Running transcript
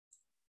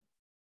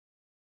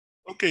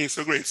Okay,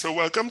 so great. So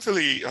welcome to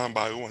the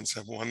Bio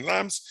 171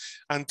 Labs.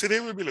 And today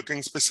we'll be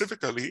looking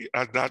specifically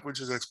at that which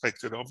is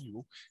expected of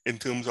you in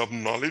terms of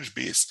knowledge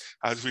base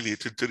as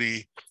related to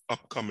the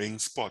upcoming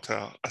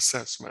spotter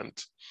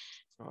assessment.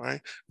 All right,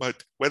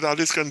 but where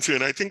that is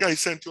concerned, I think I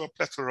sent you a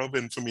plethora of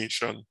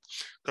information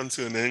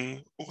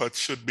concerning what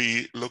should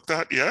be looked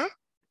at, yeah?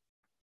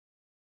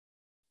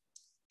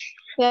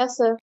 Yes,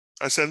 sir.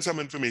 I sent some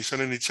information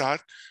in the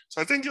chat.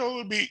 So I think you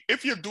will be,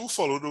 if you do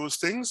follow those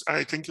things,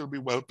 I think you'll be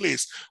well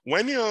placed.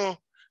 When you're,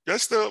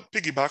 just to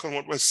piggyback on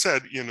what was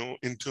said, you know,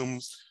 in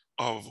terms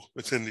of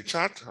what's in the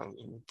chat, let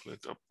me pull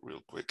it up real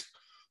quick.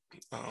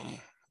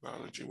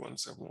 Biology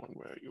 171,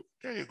 where are you?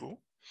 There you go.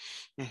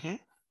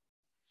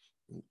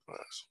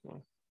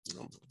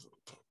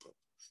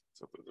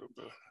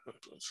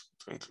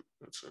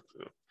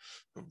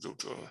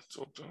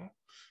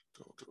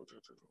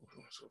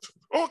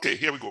 Okay,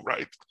 here we go,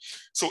 right.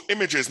 So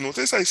images,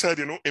 notice I said,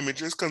 you know,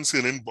 images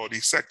concerning body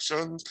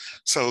sections,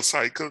 cell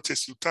cycle,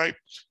 tissue type,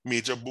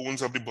 major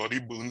bones of the body,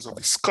 bones of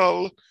the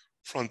skull,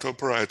 frontal,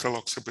 parietal,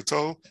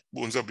 occipital,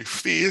 bones of the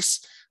face,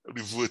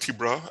 the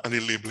vertebra, and the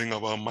labeling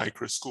of our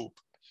microscope.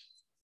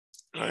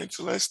 All right,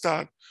 so let's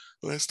start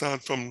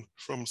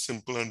from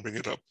simple and bring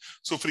it up.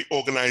 So for the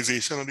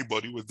organization of the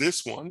body with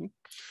this one,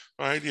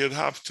 right, you'd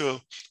have to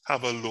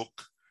have a look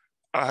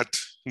at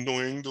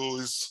knowing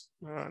those,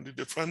 the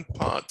different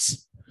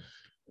parts.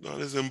 That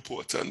is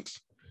important.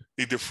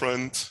 The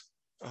different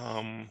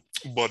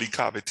body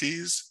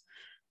cavities.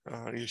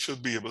 You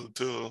should be able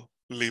to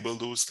label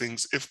those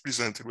things if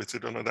presented with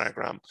it on a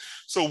diagram.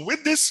 So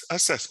with this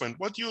assessment,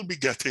 what you'll be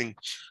getting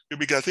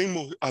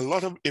a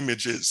lot of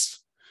images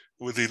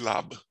with the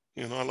lab,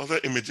 you know, a lot of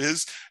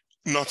images,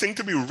 nothing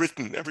to be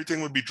written,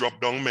 everything will be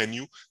drop-down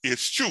menu.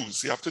 It's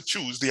choose, you have to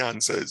choose the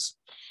answers,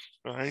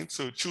 right?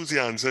 So choose the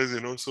answers,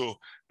 you know, so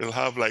they'll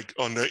have like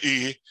on the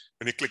A,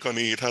 when you click on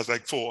A, it has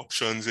like 4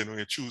 options, you know,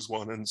 you choose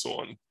one and so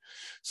on.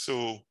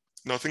 So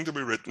nothing to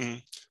be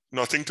written,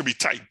 nothing to be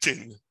typed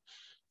in,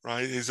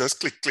 right? It's just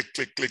click, click,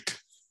 click, click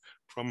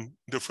from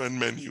different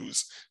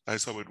menus.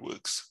 That's how it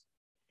works.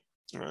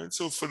 All right,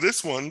 so for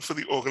this one, for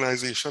the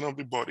organization of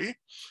the body,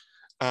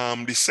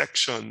 the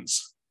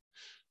sections.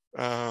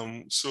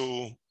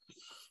 So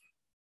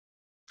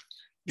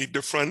the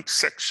different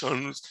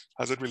sections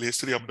as it relates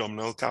to the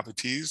abdominal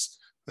cavities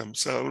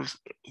themselves,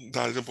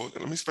 that is important.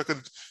 Let me see if I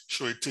could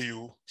show it to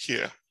you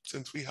here,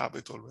 since we have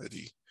it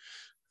already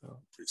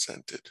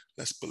presented.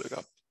 Let's pull it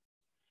up.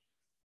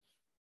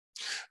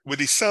 With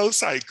the cell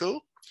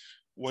cycle,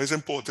 what is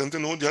important to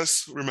know,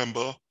 just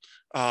remember,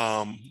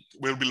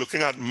 we'll be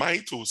looking at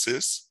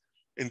mitosis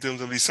in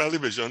terms of the cell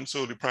division.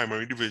 So the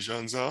primary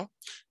divisions are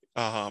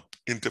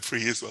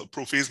interphase, well,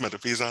 prophase,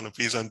 metaphase,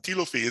 anaphase, and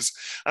telophase.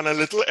 And a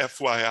little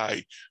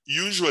FYI,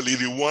 usually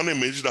the one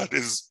image that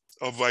is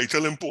of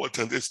vital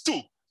importance is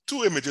two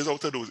images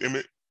out of those,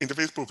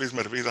 interphase, prophase,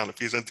 metaphase,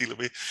 anaphase, and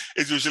telophase.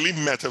 It's usually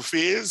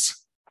metaphase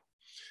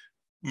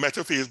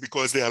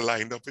because they are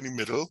lined up in the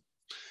middle.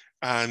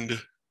 And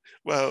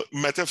well,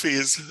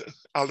 metaphase,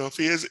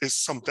 anaphase is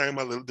sometimes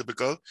a little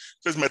difficult.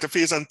 So it's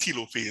metaphase and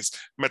telophase.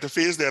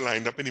 Metaphase, they're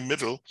lined up in the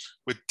middle.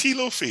 With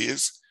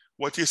telophase,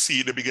 what you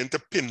see, they begin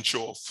to pinch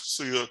off.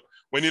 So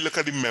when you look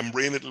at the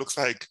membrane, it looks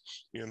like,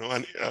 you know,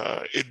 and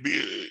it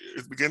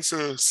begins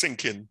to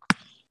sink in,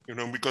 you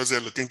know, because they're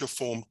looking to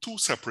form 2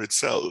 separate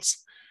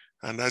cells.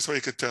 And that's why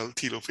you could tell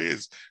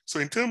telophase. So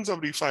in terms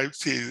of the 5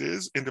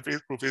 phases,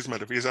 interphase, prophase,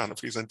 metaphase,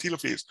 anaphase, and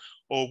telophase,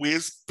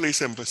 always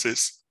place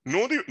emphasis.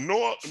 Know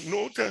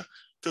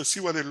to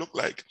see what they look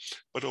like,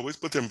 but always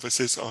put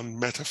emphasis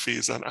on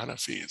metaphase and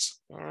anaphase.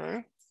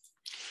 All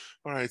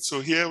right,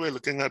 so here we're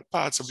looking at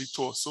parts of the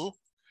torso.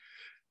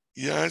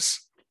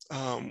 Yes,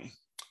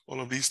 all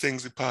of these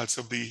things are parts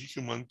of the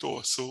human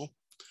torso.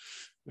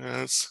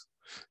 Yes,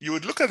 you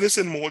would look at this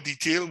in more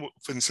detail.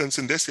 For instance,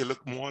 in this, you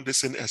look more at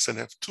this in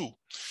SNF2,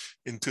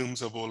 in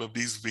terms of all of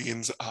these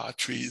veins,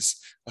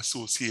 arteries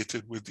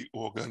associated with the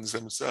organs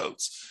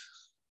themselves,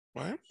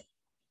 right?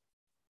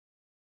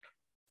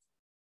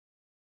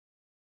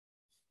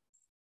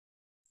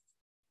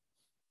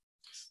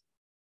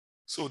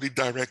 So the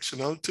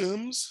directional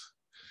terms,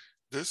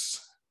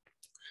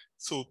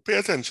 so pay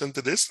attention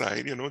to this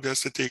slide, you know,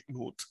 just to take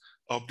note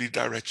of the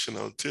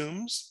directional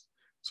terms.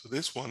 So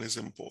this one is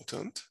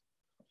important.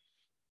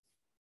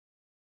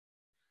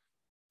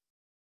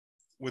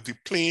 With the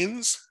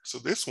planes, so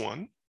this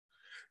one,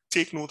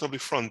 take note of the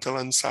frontal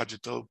and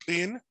sagittal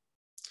plane.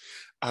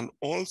 And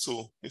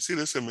also, you see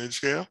this image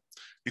here,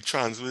 the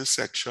transverse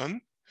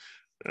section.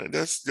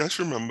 Just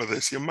remember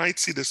this, you might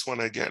see this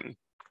one again.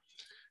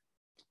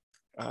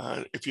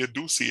 If you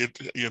do see it,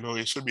 you know,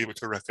 you should be able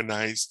to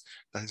recognize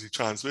that is the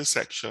transverse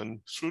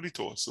section through the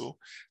torso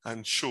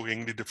and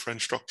showing the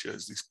different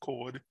structures, this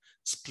cord,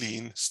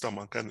 spleen,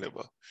 stomach, and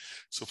liver.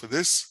 So for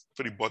this,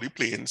 for the body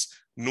planes,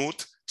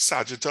 note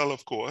sagittal,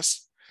 of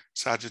course.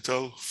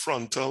 Sagittal,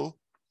 frontal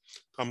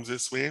comes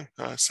this way.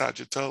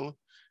 Sagittal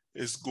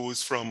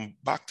goes from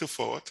back to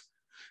forward,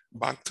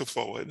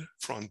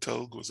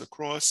 frontal goes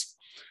across.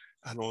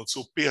 And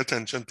also pay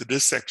attention to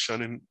this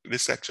section, in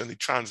this section, the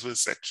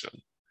transverse section,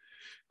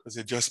 because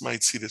you just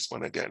might see this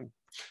one again.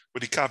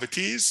 With the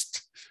cavities,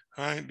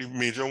 right, the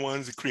major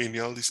ones, the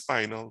cranial, the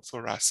spinal,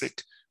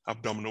 thoracic,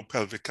 abdominal,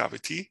 pelvic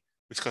cavity,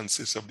 which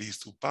consists of these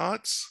two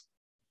parts.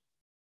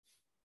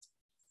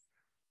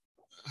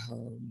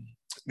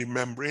 The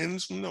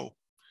membranes, no,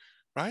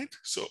 right?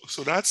 So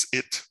that's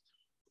it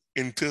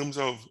in terms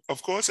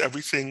of course,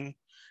 everything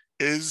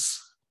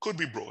could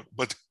be broad,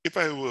 but if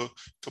I were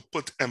to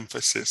put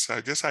emphasis,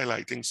 I'm just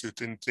highlighting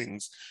certain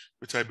things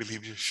which I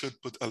believe you should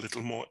put a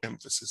little more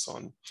emphasis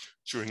on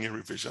during your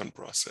revision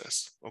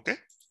process, okay?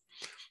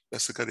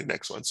 Let's look at the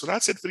next one. So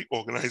that's it for the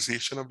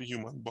organization of the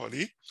human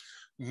body.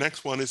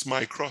 Next one is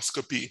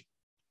microscopy.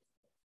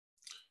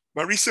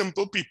 Very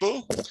simple,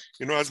 people.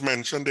 You know, as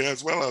mentioned there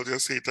as well, I'll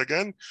just say it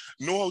again.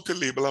 Know how to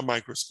label a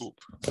microscope,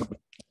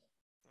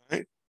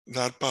 right?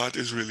 That part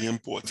is really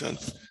important,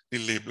 the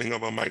labeling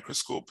of a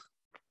microscope.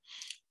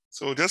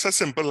 So just a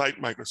simple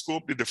light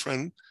microscope, the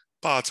different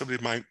parts of the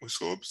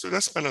microscope. So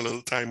just spend a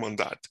little time on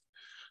that.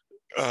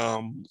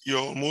 You're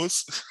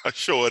almost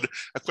assured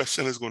a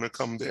question is going to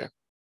come there.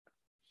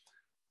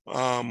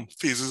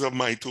 Phases of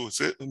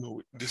mitosis.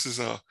 No, this is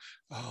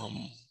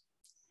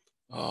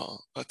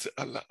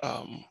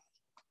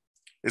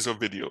is a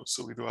video,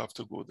 so we don't have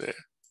to go there,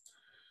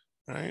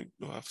 right?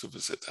 Don't have to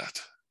visit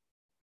that.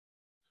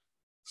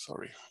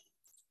 Sorry.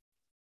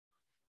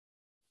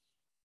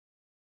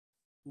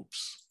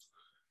 Oops.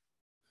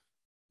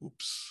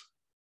 Oops.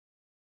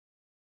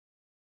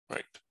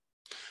 Right.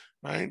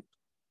 Right.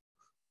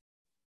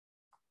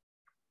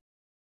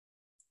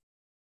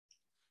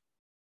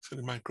 So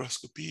the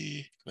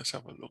microscopy, let's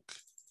have a look.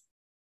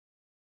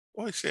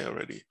 Oh, I say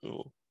already.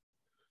 Oh,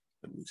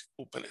 let me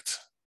open it.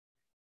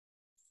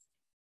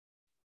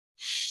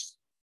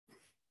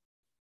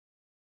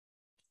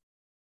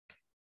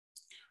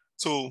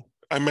 So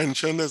I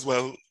mentioned as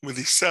well with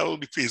the cell,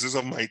 the phases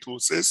of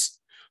mitosis.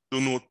 Do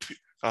note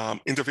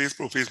interphase,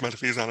 prophase,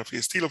 metaphase,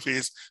 anaphase,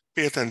 telophase.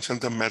 Pay attention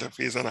to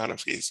metaphase and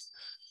anaphase.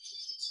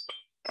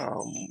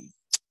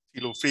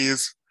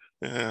 Telophase,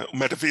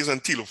 metaphase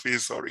and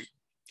telophase, sorry.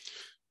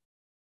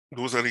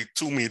 Those are the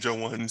two major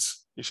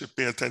ones you should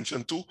pay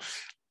attention to,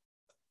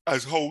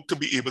 as how to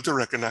be able to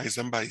recognize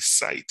them by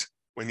sight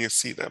when you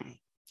see them,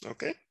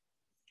 okay?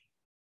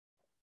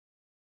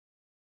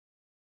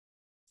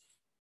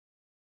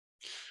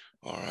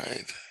 All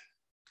right,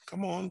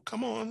 come on,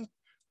 come on,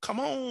 come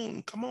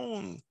on, come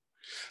on.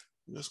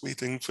 I'm just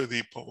waiting for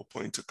the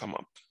PowerPoint to come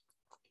up.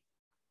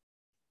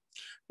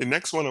 The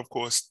next one, of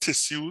course,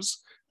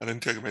 tissues and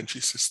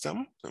integumentary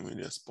system. Let me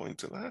just point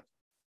to that.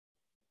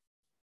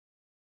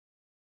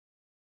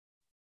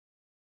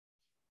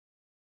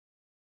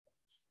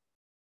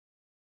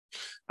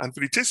 And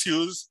for the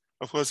tissues,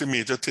 of course, the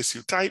major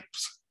tissue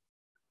types.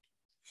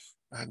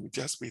 And we're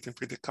just waiting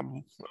for it to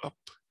come up.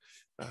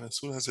 And as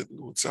soon as it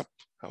loads up,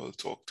 I will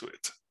talk to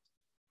it.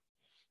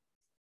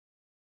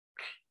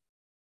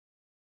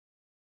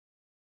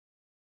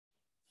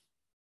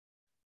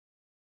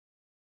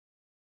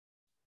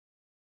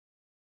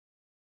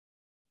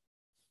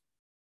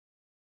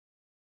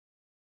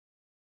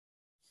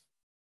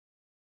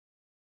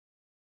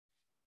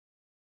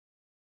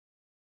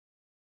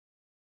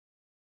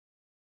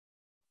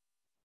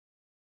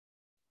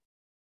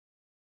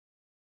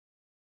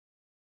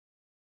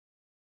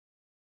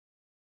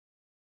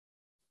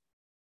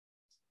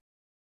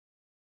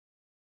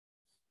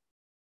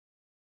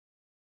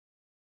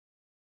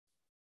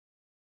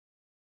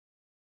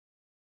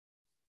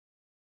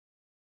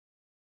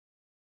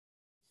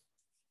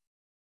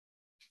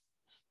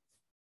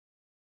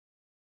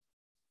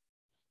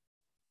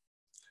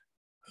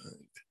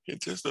 It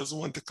just doesn't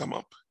want to come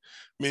up.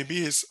 Maybe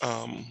it's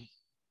I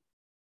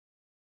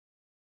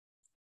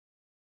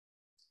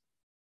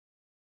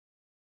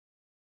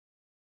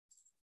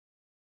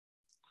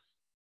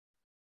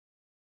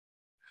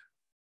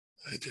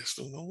just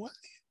don't know why.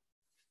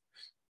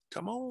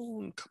 Come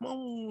on, come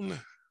on.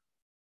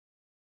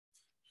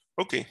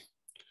 Okay,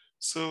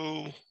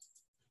 so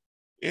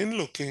in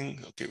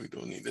looking, okay, we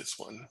don't need this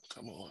one.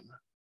 Come on.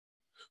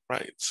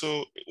 Right,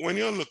 so when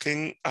you're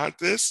looking at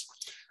this,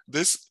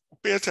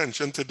 pay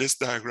attention to this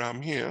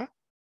diagram here.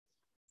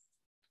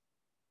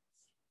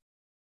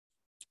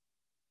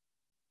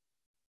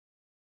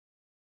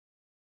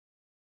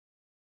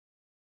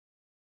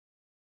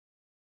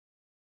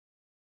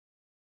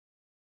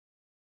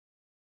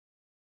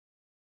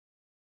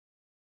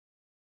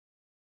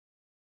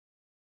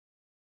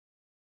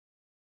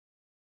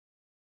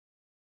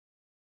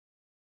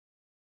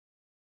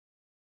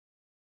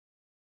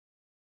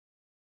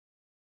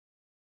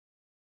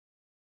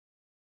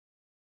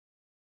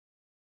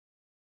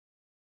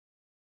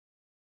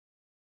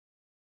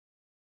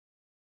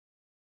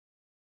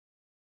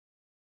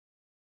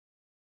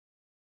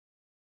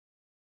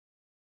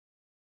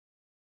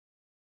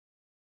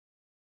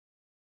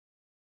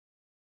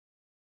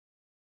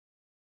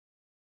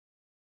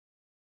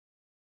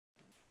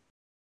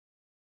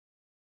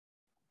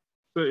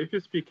 So if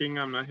you're speaking,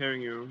 I'm not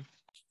hearing you.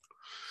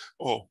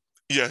 Oh,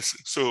 yes,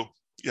 so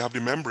you have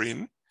the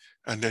membrane,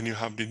 and then you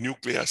have the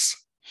nucleus.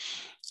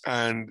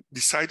 And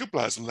the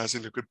cytoplasm has a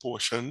liquid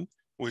portion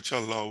which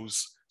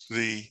allows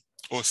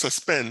or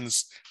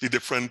suspends the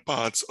different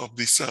parts of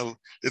the cell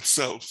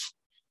itself.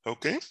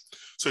 Okay,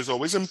 so it's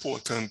always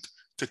important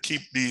to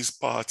keep these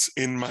parts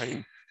in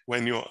mind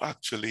when you're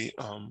actually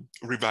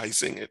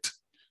revising it.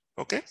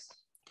 Okay,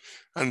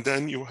 and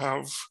then you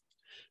have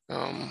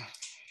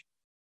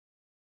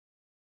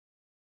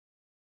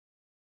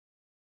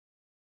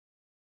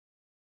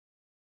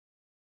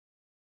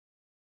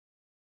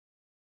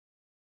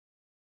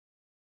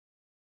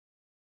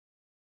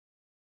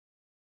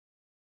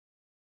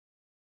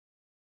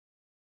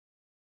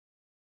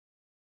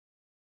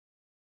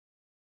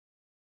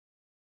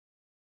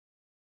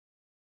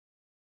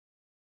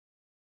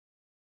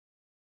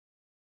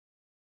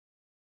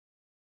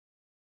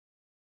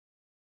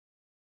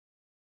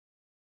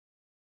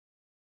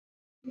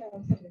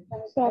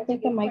So I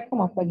think it might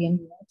come up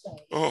again.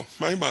 Oh,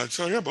 my bad.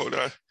 Sorry about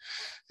that.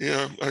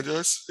 Yeah,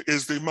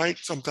 is the mic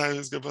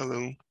sometimes give a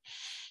little,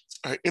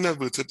 I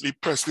inadvertently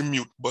press the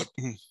mute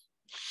button.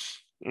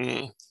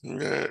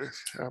 Yeah,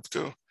 I have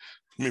to,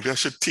 maybe I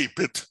should tape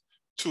it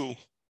to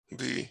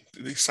the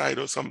side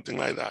or something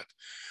like that.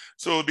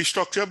 So the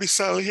structure of the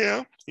cell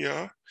here,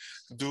 yeah,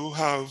 do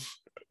have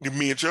the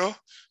major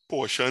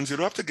portions. You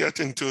don't have to get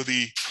into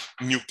the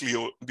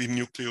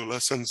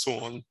nucleolus and so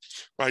on.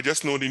 But I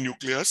just know the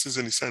nucleus is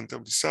in the center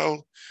of the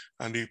cell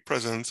and the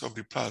presence of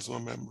the plasma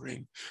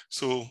membrane.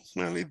 So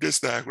really this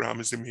diagram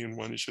is the main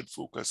one you should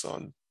focus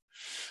on.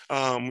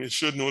 You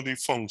should know the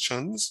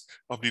functions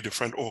of the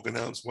different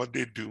organelles, what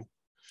they do.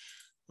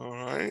 All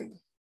right.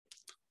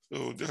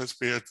 So just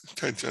pay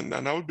attention.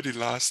 And that would be the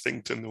last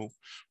thing to know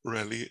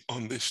really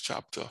on this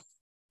chapter.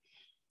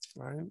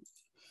 Right.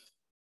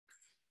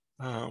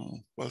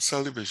 Well,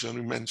 cell division,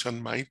 we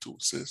mentioned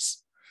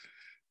mitosis.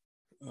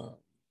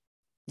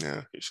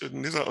 Yeah, you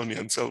shouldn't, these are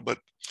onion cell, but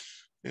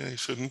yeah, you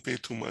shouldn't pay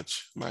too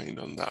much mind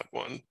on that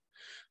one.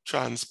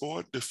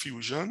 Transport,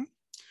 diffusion.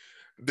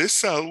 This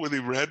cell with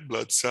the red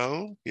blood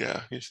cell,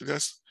 yeah, you should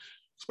just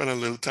spend a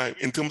little time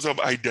in terms of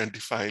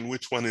identifying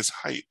which one is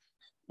high,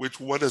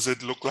 what does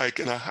it look like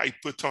in a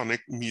hypertonic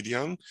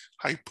medium?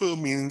 Hyper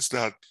means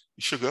that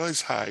sugar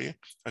is high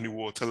and the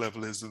water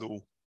level is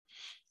low,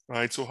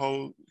 right? So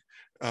how,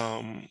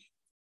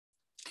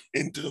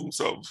 in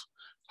terms of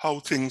how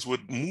things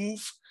would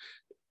move,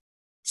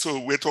 so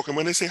we're talking,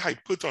 when I say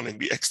hypertonic,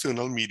 the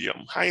external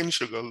medium, high in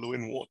sugar, low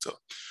in water.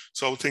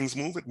 So how things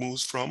move, it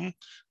moves from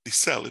the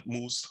cell,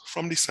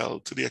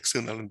 to the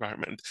external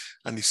environment,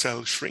 and the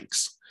cell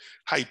shrinks.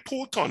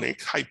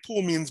 Hypotonic,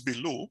 hypo means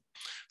below.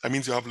 That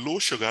means you have low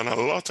sugar and a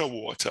lot of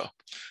water.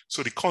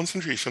 So the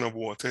concentration of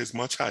water is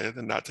much higher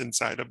than that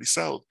inside of the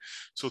cell.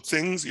 So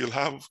you'll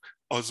have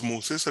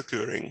osmosis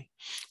occurring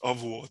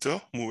of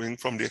water moving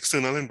from the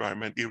external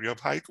environment, area of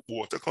high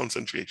water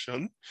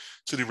concentration,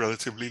 to the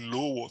relatively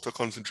low water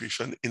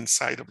concentration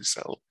inside of the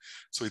cell.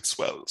 So it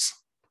swells,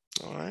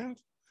 all right?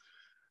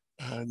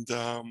 And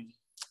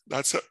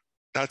that's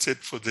it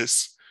for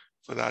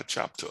that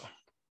chapter.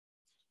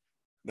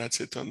 That's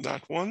it on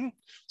that one.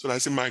 So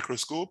that's the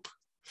microscope.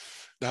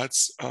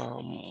 That's,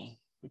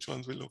 which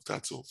ones we looked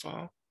at so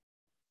far?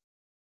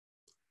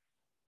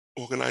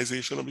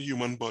 Organization of the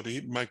human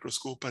body,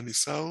 microscope and the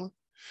cell.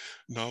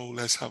 Now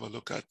let's have a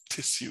look at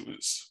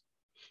tissues.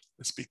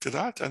 Let's speak to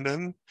that, and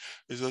then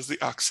it's just the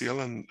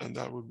axial, and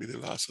that would be the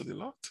last of the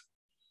lot.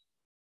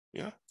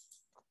 Yeah.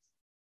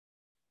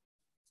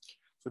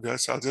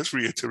 So I'll just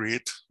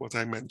reiterate what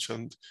I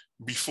mentioned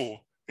before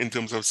in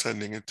terms of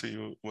sending it to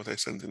you, what I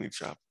sent in the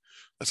chat.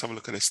 Let's have a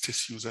look at this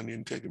tissues and the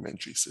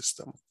integumentary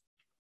system.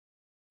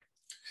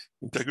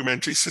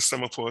 Integumentary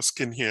system, of course,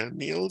 skin, hair,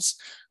 nails,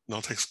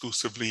 not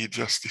exclusively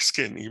just the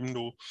skin, even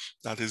though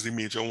that is the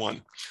major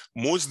one.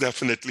 Most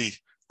definitely,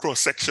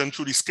 cross-section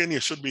through the skin,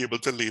 you should be able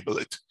to label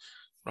it,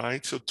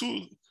 right? So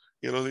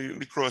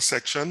the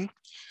cross-section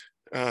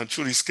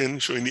through the skin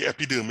showing the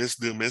epidermis,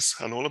 dermis,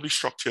 and all of the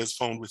structures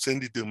found within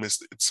the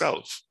dermis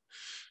itself.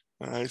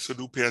 All right, so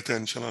do pay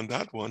attention on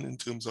that one in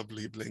terms of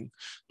labeling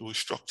those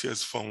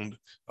structures found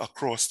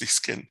across the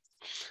skin.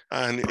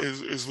 And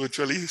is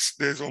virtually,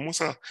 there's almost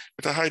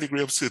with a high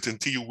degree of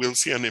certainty, you will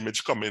see an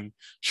image coming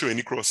showing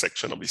the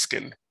cross-section of the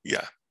skin.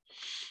 Yeah.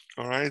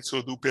 All right,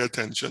 so do pay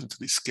attention to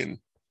the skin.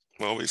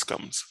 Always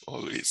comes,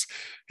 always,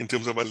 in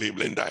terms of a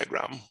labeling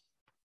diagram.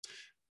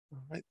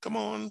 All right, come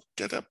on,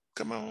 get up,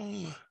 come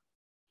on.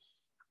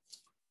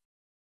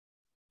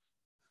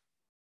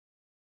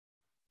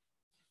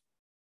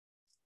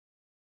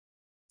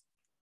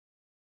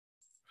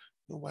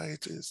 Why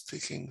it is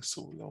taking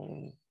so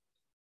long?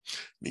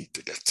 Need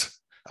to get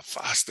a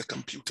faster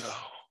computer.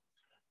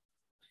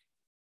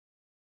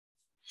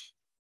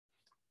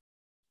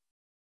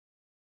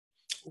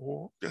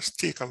 Or just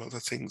take a lot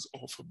of things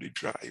off of the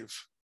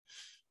drive.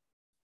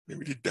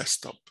 Maybe the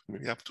desktop,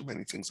 maybe you have too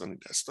many things on the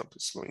desktop,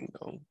 is slowing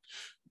down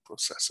the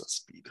processor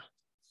speed.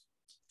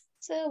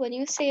 So when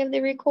you save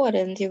the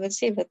recordings, you would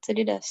save it to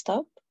the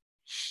desktop?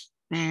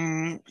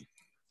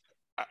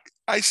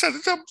 I set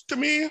it up to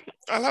me.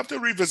 I'll have to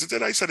revisit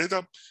it. I set it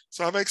up.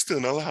 So I have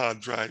external hard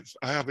drive.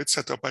 I have it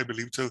set up, I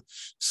believe, to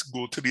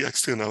go to the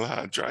external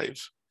hard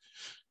drive.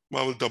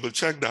 I will double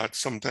check that.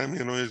 Sometime,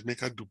 is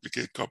make a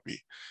duplicate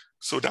copy.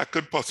 So that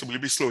could possibly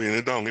be slowing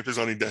it down if it's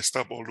on the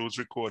desktop, all those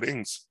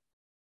recordings.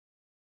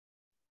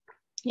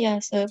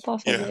 Yes, sir,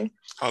 possibly. Yeah,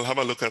 I'll have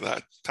a look at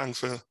that. Thanks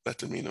for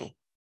letting me know.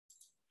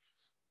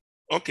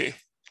 Okay,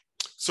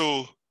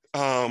 so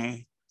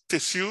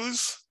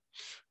tissues,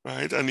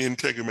 right, and the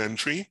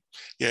integumentary,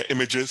 yeah,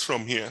 images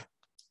from here.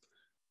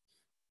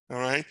 All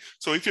right,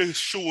 so if you're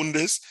shown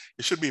this,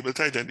 you should be able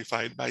to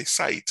identify it by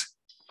sight.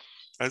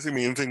 That's the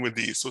main thing with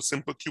these. So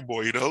simple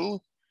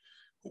cuboidal,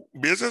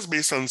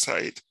 based on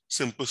sight,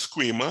 simple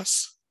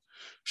squamous,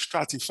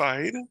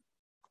 stratified,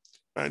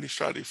 right, the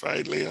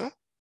stratified layer.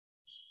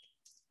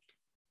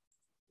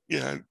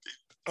 Yeah,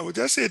 I would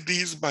just say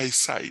these by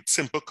sight,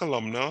 simple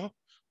columnar,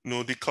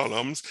 know the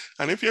columns.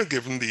 And if you're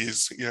given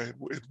these, yeah,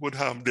 it would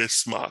have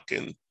this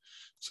marking.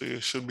 So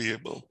you should be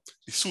able.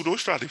 The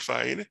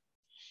pseudo-stratified,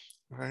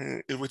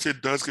 right, which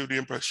it does give the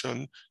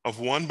impression of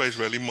one, but it's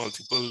really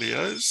multiple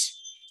layers.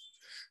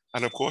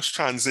 And of course,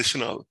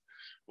 transitional.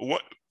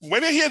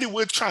 When I hear the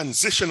word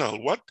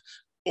transitional, what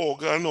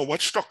organ or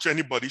what structure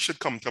anybody should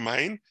come to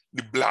mind?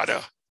 The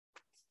bladder.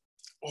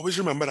 Always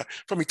remember that.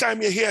 From the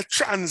time you hear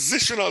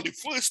transitional, the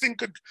first thing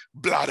could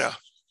bladder,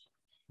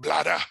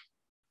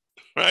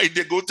 right?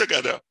 They go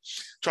together.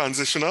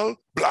 Transitional,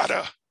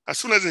 bladder. As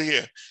soon as you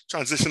hear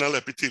transitional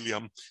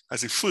epithelium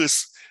as the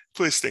first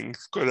thing,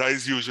 because that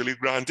is usually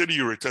granted, the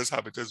ureters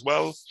have it as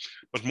well,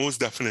 but most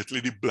definitely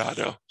the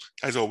bladder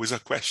is always a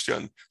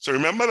question. So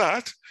remember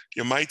that.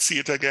 You might see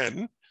it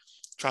again.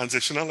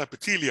 Transitional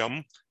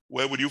epithelium,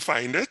 where would you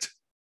find it?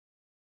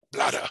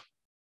 Bladder.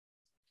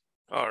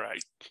 All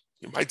right,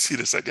 you might see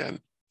this again.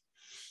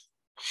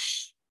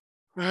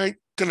 Right,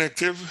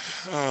 connective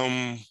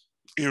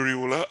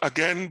areola,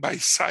 again by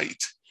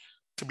sight,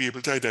 to be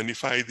able to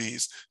identify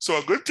these. So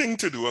a good thing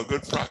to do, a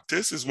good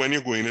practice is when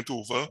you're going it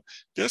over,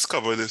 just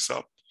cover this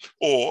up.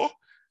 Or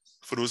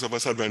for those of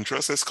us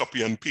adventurous, let's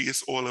copy and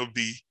paste all of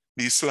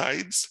these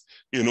slides,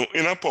 in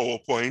a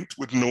PowerPoint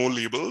with no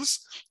labels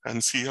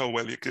and see how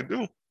well you can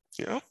do,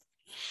 yeah?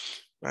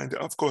 And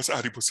of course,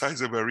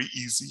 adipocytes are very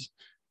easy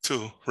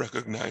to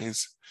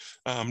recognize.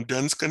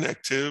 Dense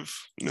connective,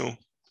 no.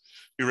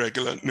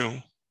 Irregular,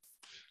 no.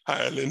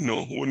 Hyaline,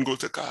 no. Wouldn't go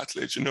to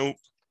cartilage, no.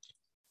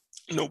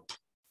 Nope.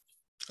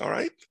 All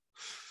right.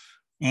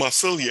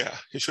 Muscle, yeah,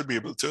 you should be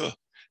able to.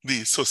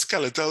 So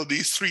skeletal,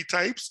 these three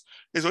types,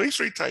 there's only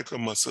three types of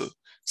muscle: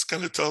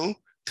 skeletal,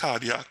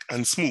 cardiac,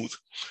 and smooth.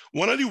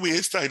 One of the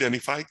ways to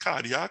identify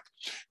cardiac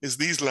is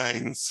these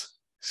lines.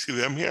 See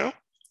them here?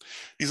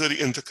 These are the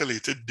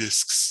intercalated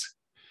discs.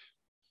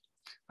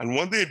 And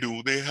what they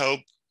do, they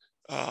help,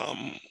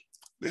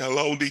 they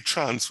allow the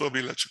transfer of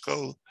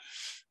electrical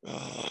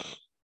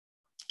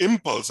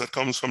impulse that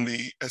comes from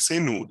the SA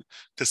node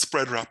to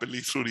spread rapidly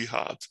through the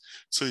heart.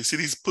 So you see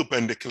these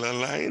perpendicular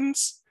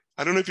lines?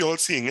 I don't know if you're all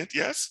seeing it,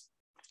 yes?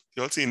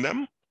 You all seeing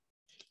them?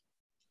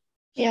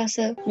 Yes,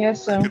 sir.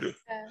 Yes, sir.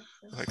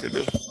 I could do.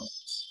 Let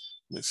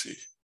me see.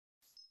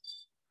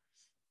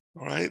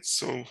 All right,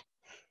 so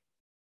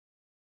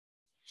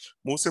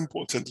most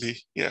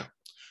importantly, yeah.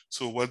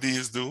 So what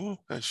these do,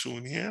 as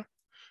shown here,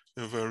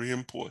 they're very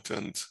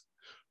important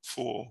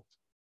for,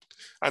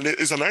 and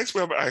it's a nice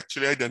way of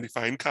actually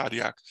identifying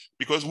cardiac,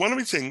 because one of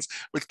the things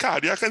with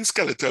cardiac and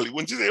skeletal,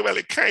 when you say, well,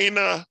 it kind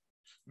of,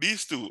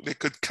 these two, they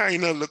could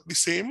kind of look the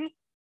same,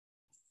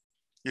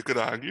 you could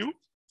argue.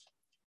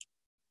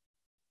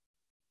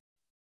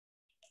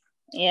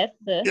 Yes,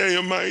 sir. Yeah,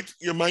 you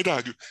might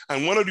argue.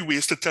 And one of the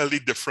ways to tell the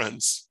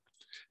difference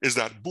is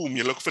that, boom,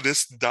 you look for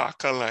this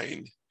darker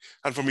line.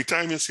 And from the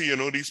time you see,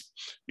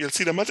 you'll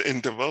see them at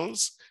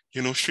intervals,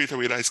 straight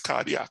away that is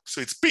cardiac.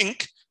 So it's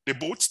pink, they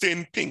both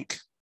stain pink,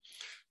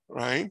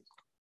 right?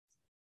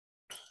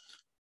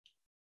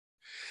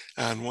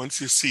 And once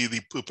you see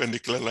the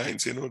perpendicular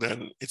lines,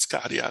 then it's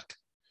cardiac.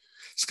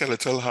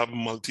 Skeletal have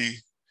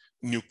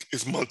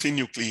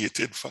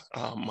multi-nucleated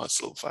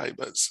muscle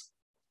fibers.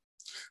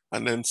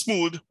 And then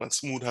smooth, but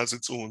smooth has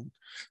its own,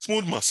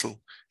 smooth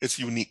muscle, it's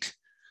unique.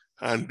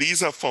 And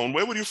these are found,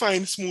 where would you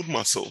find smooth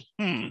muscle?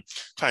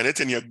 Find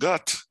it in your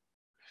gut.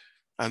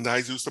 And that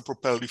is used to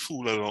propel the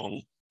food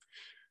along.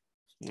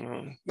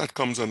 That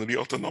comes under the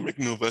autonomic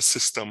nervous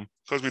system,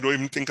 because we don't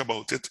even think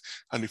about it,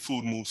 and the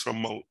food moves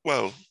from mouth.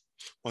 Well,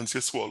 once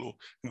you swallow,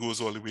 it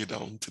goes all the way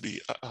down to the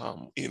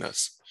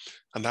anus.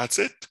 And that's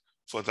it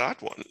for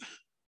that one.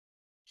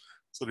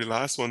 So the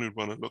last one we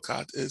want to look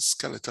at is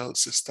skeletal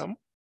system.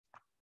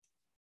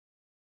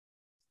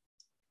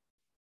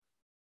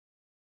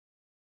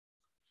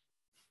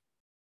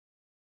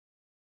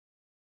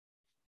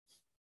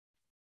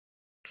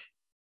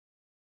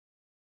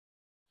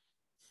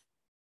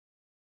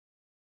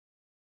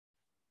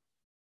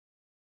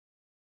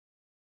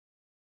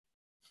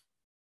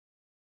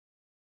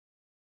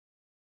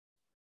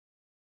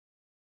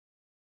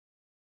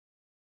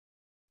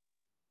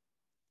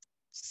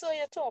 So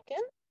you're talking?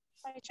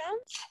 by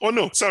chance? Oh,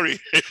 no, sorry.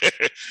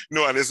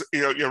 No, and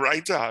you're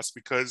right to ask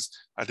because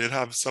I did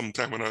have some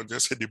time when I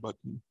just hit the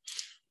button.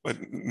 But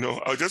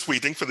no, I was just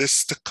waiting for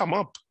this to come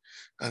up.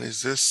 And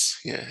it's just,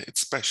 yeah,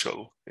 it's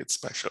special. It's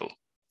special.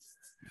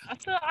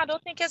 I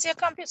don't think it's your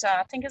computer.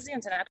 I think it's the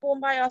internet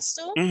home by us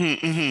too. We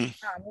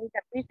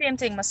get the same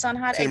thing. My son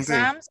had Same thing.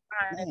 exams,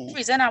 and the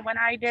reason when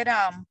I did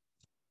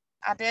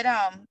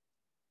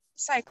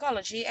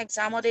psychology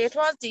exam or day, it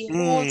was the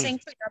whole thing.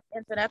 The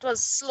internet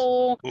was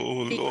slow.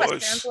 Oh, the Lord.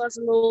 questions was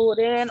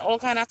loading, all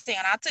kind of thing,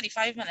 and I had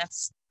 35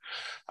 minutes.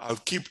 I'll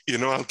keep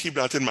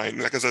that in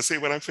mind. Like as I say,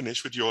 when I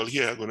finish with you all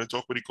here, I'm going to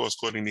talk with the course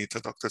coordinator,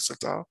 Dr.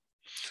 Sata,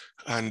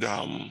 and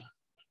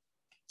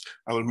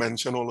I will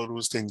mention all of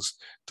those things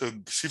to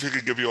see if we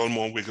can give you all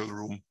more wiggle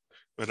room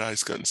where that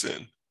is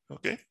concerned.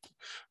 Okay.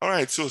 All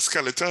right. So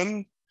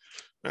skeleton,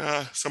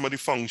 some of the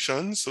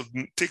functions. So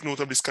take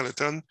note of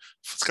the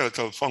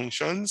skeletal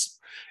functions.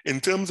 In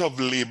terms of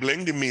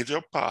labeling the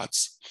major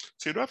parts,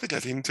 so you don't have to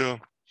get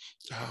into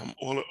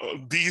all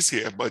of these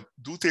here, but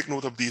do take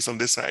note of these on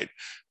this side.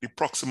 The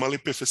proximal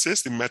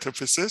epiphysis, the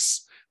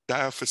metaphysis,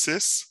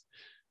 diaphysis,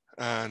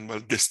 and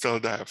well,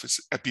 distal epiphysis.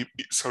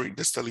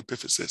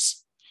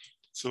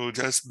 So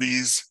just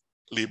these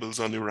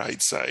labels on the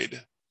right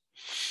side.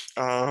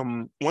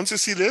 Once you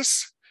see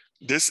this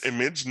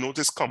image,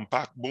 notice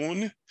compact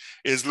bone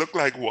is look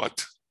like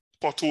what?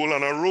 Pothole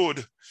on a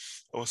road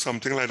or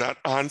something like that.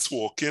 Ants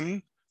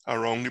walking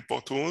around the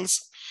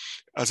potholes.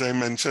 As I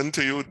mentioned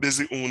to you, this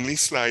is the only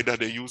slide that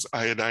they use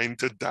iodine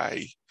to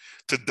dye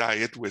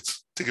it with,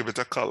 to give it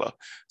a color.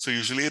 So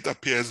usually it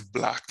appears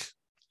black.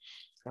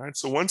 Right?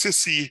 So once you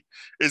see,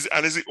 it's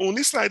the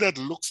only slide that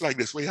looks like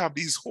this, where you have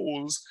these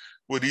holes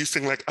with these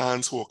things like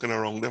ants walking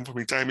around them. From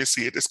the time you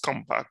see it, it's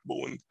compact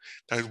bone.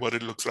 That is what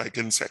it looks like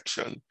in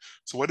section.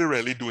 So what they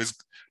really do is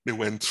they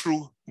went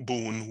through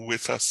bone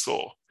with a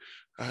saw,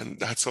 and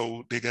that's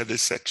how they get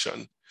this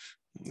section,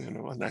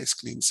 a nice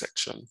clean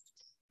section.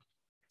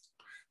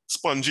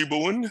 Spongy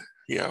bone,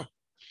 yeah.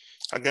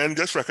 Again,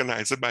 just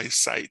recognize it by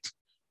sight.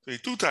 So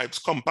two types,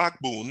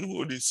 compact bone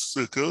with these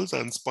circles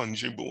and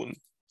spongy bone,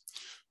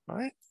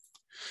 right?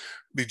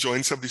 The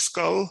joints of the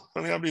skull,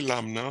 and we have the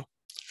lamina.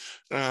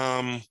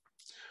 The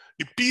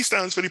P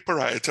stands for the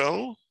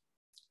parietal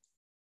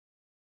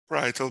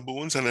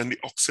bones, and then the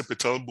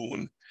occipital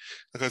bone.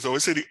 Because I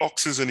always say the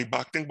ox is in the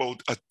back. Think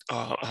about a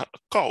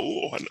cow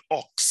or an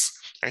ox.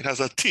 It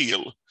has a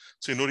tail.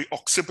 So the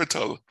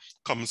occipital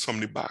comes from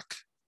the back.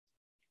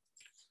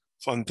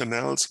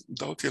 Fontanelles,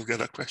 doubt you'll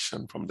get a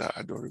question from that.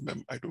 I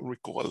don't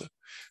recall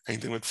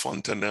anything with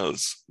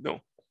fontanelles,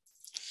 no.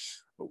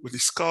 With the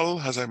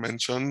skull, as I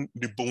mentioned,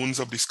 the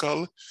bones of the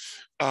skull.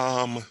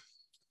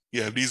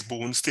 Yeah, these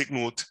bones, take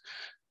note,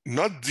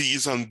 not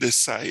these on this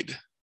side,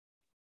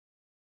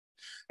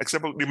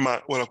 except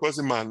of course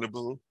the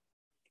mandible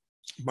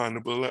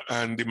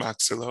and the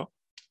maxilla.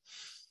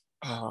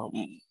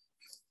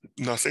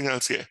 Nothing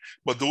else here,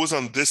 but those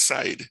on this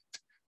side,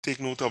 take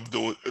note of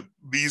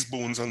these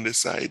bones on this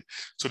side.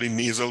 So the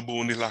nasal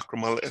bone, the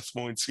lacrimal,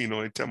 ethmoid,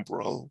 sphenoid,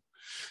 temporal,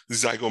 the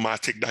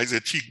zygomatic, that is a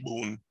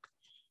cheekbone,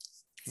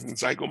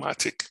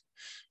 zygomatic,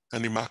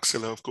 and the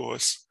maxilla, of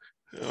course.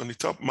 On the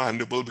top,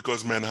 mandible,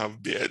 because men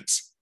have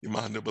beards, the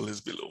mandible is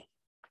below.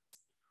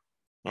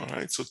 All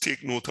right, so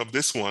take note of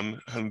this one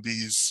and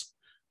these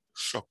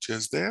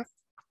structures there.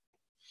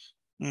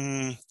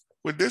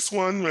 With this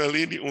one,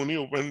 really, the only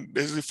open,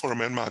 there's the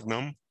foramen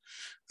magnum.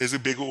 There's a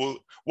big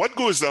hole. What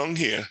goes down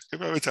here?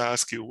 If I were to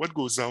ask you, what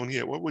goes down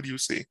here? What would you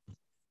say?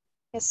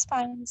 The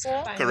spine,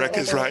 sir. Correct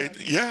is right.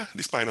 Yeah,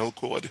 the spinal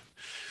cord.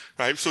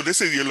 Right, so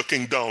this is, you're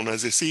looking down,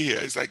 as you see here.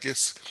 It's like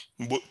this,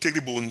 take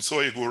the bone saw,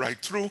 you go right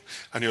through,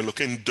 and you're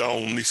looking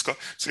down the skull.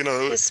 So,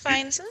 the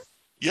spine, sir?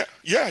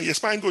 Yeah, your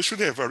spine goes through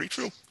there. Very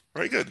true.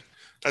 Very good.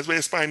 That's where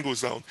your spine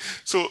goes down.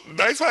 So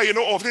that's why,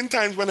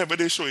 oftentimes whenever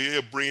they show you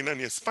your brain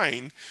and your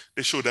spine,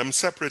 they show them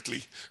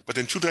separately. But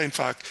in truth, in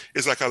fact,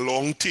 it's like a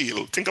long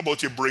tail. Think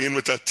about your brain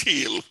with a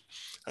tail.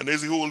 And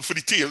there's a hole for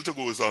the tail to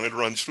go down. It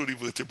runs through the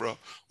vertebra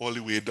all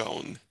the way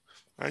down.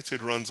 Right, so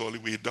it runs all the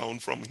way down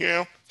from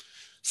here.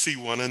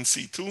 C1 and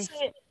C2.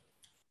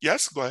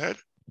 Yes, go ahead.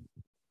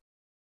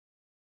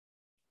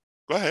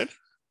 Go ahead.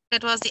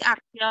 It was the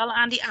axial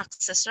and the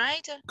axis,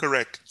 right?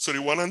 Correct. So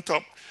the one on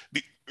top,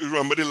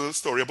 remember the little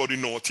story about the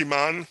naughty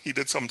man? He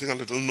did something a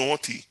little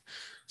naughty.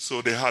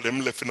 So they had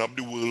him lifting up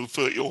the world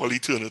for all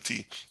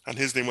eternity. And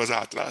his name was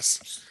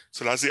Atlas.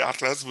 So that's the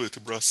Atlas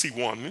vertebra,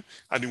 C1.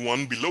 And the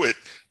one below it,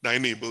 that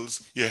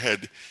enables your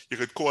head. You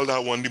could call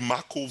that one the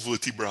Mako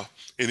vertebra,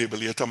 enable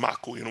you to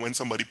Mako. When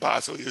somebody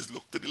passes, you just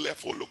look to the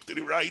left or look to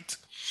the right.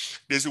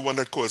 There's the one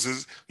that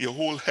causes your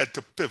whole head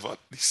to pivot,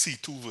 the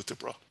C2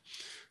 vertebra.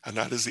 And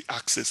that is the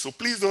axis. So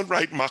please don't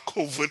write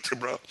Mako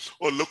vertebra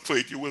or look for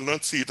it. You will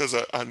not see it as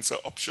an answer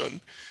option.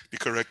 The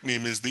correct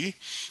name is the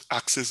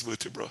axis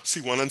vertebra,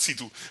 C1 and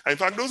C2. And in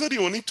fact, those are the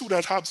only two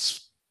that have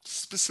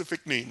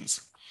specific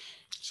names.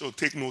 So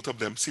take note of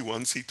them,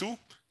 C1, C2,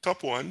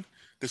 top one.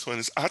 This one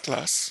is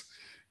Atlas,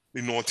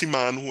 the naughty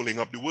man holding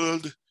up the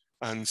world.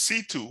 And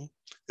C2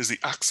 is the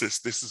axis.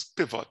 This is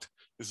pivot.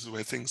 This is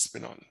where things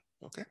spin on,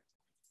 okay?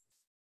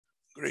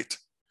 Great.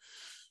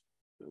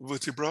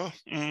 Vertebra,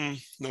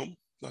 no,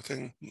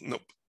 nothing,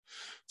 nope.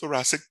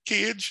 Thoracic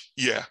cage,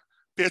 yeah.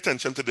 Pay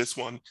attention to this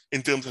one.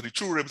 In terms of the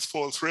true ribs,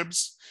 false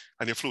ribs,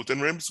 and your floating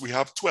ribs, we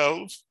have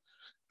 12,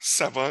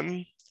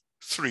 7,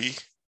 3,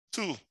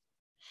 2. All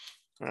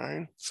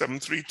right, 7,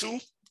 3, 2.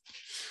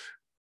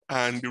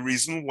 And the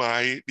reason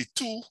why the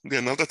 2,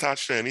 they're not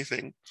attached to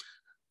anything.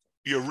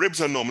 Your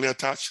ribs are normally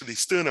attached to the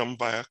sternum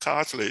via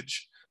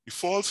cartilage. The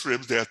false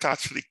ribs, they're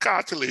attached to the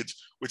cartilage,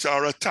 which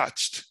are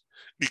attached.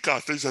 The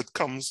cartilage that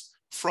comes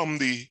from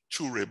the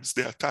true ribs,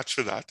 they're attached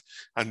to that.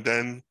 And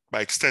then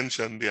by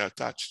extension, they're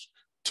attached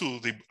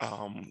to the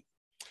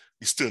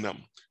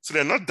sternum. So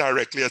they're not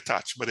directly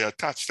attached, but they're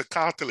attached to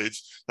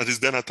cartilage that is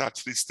then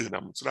attached to the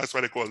sternum. So that's why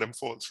they call them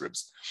false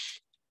ribs.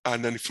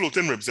 And then the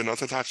floating ribs, they're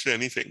not attached to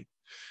anything.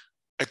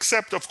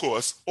 Except, of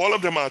course, all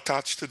of them are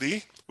attached to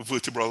the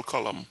vertebral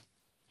column.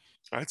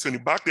 Right? So in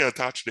the back, they're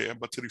attached there,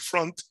 but to the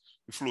front,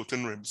 the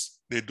floating ribs,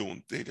 they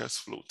don't, they just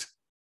float.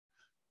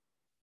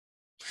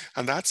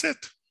 And that's it.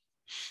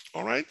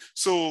 All right.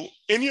 So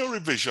in your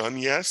revision,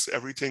 yes,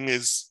 everything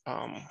is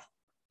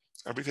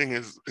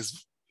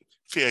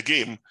fair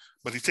game,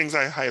 but the things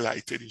I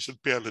highlighted, you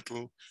should pay a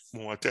little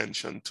more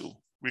attention to.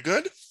 We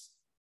good?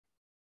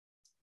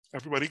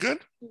 Everybody good?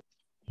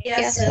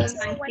 Yes, sir.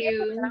 Thank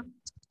you.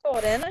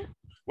 What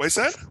is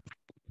that?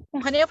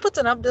 When you're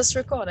putting up this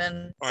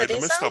recording, all right,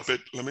 let me stop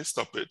it. Let me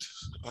stop it.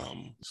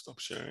 Stop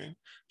sharing.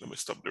 Let me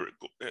stop the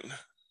recording.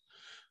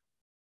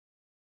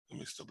 Let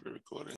me stop the recording.